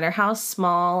 Yeah, no matter how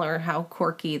small or how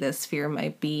quirky this fear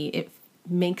might be, it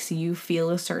makes you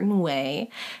feel a certain way.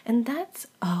 And that's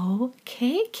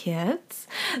okay, kids.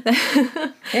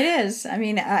 It is. I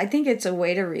mean, I think it's a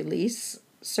way to release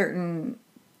certain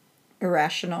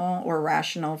irrational or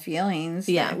rational feelings.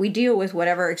 Yeah. We deal with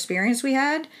whatever experience we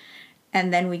had,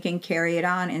 and then we can carry it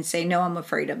on and say, no, I'm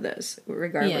afraid of this,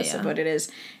 regardless of what it is.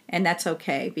 And that's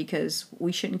okay, because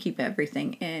we shouldn't keep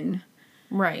everything in.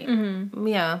 Right. Mm-hmm.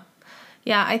 Yeah.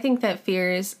 Yeah, I think that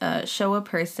fears show a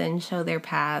person, show their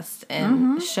past,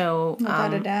 and show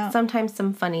Without a doubt. Sometimes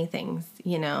some funny things,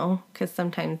 you know, because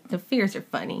sometimes the fears are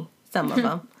funny, some of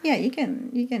them. Yeah, you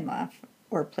can laugh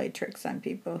or play tricks on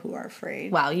people who are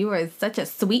afraid. Wow, you are such a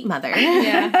sweet mother.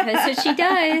 Yeah, that's what she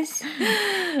does.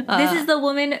 This is the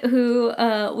woman who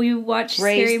we watched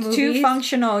scary movies. Two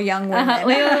functional young women.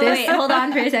 Wait, hold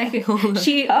on for a second.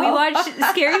 We watched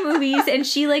scary movies, and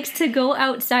she likes to go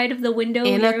outside of the window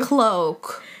in a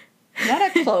cloak.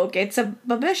 Not a cloak, it's a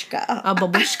babushka. A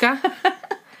babushka?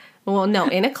 Well, no,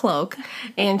 in a cloak.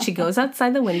 And she goes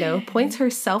outside the window, points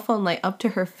her cell phone light up to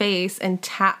her face, and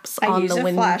taps on the window.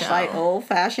 I use a flashlight,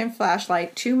 old-fashioned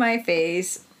flashlight, to my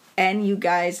face, and you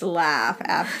guys laugh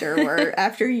afterward.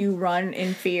 After you run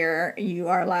in fear, you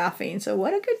are laughing. So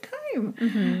what a good time.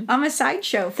 Mm-hmm. I'm a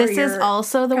sideshow for This your is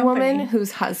also the company. woman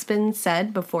whose husband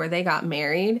said before they got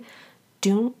married,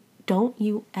 don't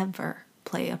you ever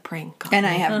play a prank on me. And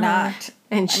I have not.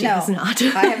 And she has not.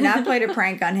 I have not played a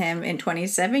prank on him in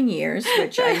 27 years,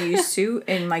 which I used to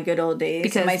in my good old days.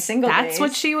 Because my single days. That's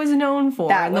what she was known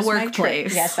for in the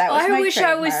workplace. Yes, that was my I wish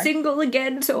trademark. I was single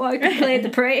again so I could play the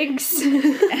pranks.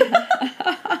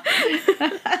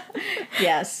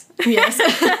 Yes. Yes.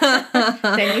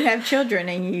 Then you have children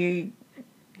and you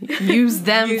use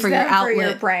them for your outlet. For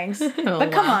your pranks.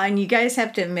 But come on, you guys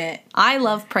have to admit. I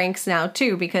love pranks now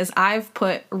too, because I've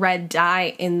put red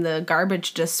dye in the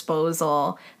garbage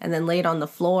disposal and then laid on the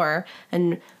floor,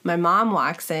 and my mom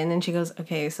walks in and she goes,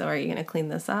 okay, so are you gonna clean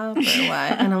this up or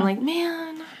what? And I'm like,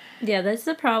 man. Yeah, that's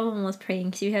the problem with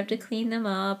pranks. You have to clean them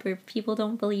up, or people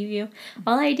don't believe you.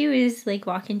 All I do is like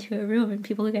walk into a room and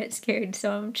people get scared,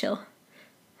 so I'm chill.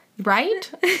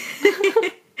 Right?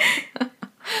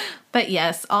 But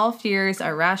yes, all fears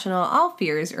are rational. All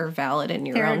fears are valid in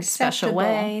your own special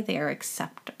way. They are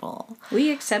acceptable.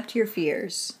 We accept your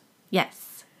fears.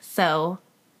 Yes. So,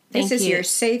 this is your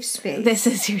safe space. This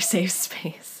is your safe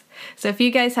space. So if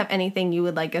you guys have anything you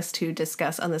would like us to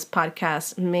discuss on this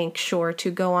podcast, make sure to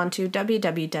go on to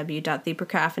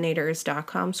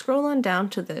www.theprocrastinators.com. Scroll on down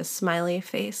to the smiley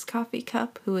face coffee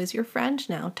cup, who is your friend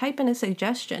now. Type in a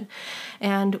suggestion,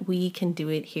 and we can do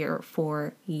it here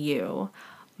for you.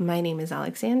 My name is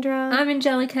Alexandra. I'm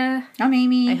Angelica. I'm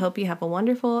Amy. I hope you have a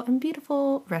wonderful and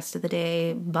beautiful rest of the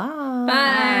day. Bye.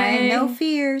 Bye. No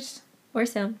fears. Or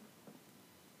some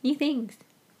new things.